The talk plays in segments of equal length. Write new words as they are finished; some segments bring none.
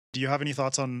Do you have any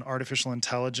thoughts on artificial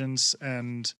intelligence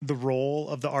and the role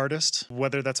of the artist,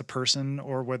 whether that's a person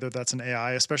or whether that's an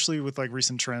AI, especially with like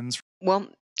recent trends? Well,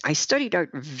 I studied art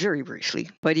very briefly,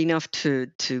 but enough to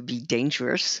be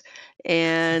dangerous.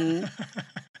 And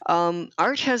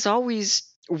art has always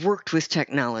worked with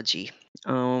technology.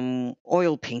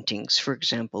 Oil paintings, for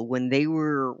example, when they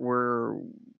were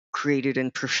created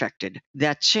and perfected,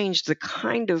 that changed the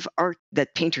kind of art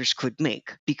that painters could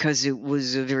make because it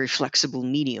was a very flexible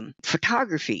medium.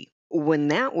 Photography, when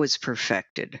that was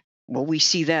perfected, well, we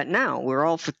see that now. We're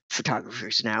all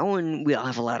photographers now, and we all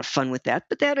have a lot of fun with that.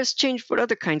 But that has changed what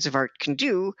other kinds of art can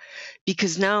do,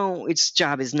 because now its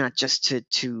job is not just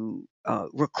to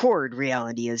record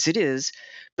reality as it is,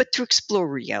 but to explore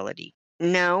reality.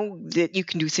 Now that you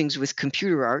can do things with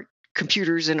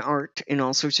computers and art in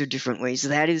all sorts of different ways,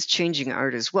 that is changing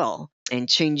art as well and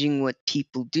changing what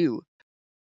people do.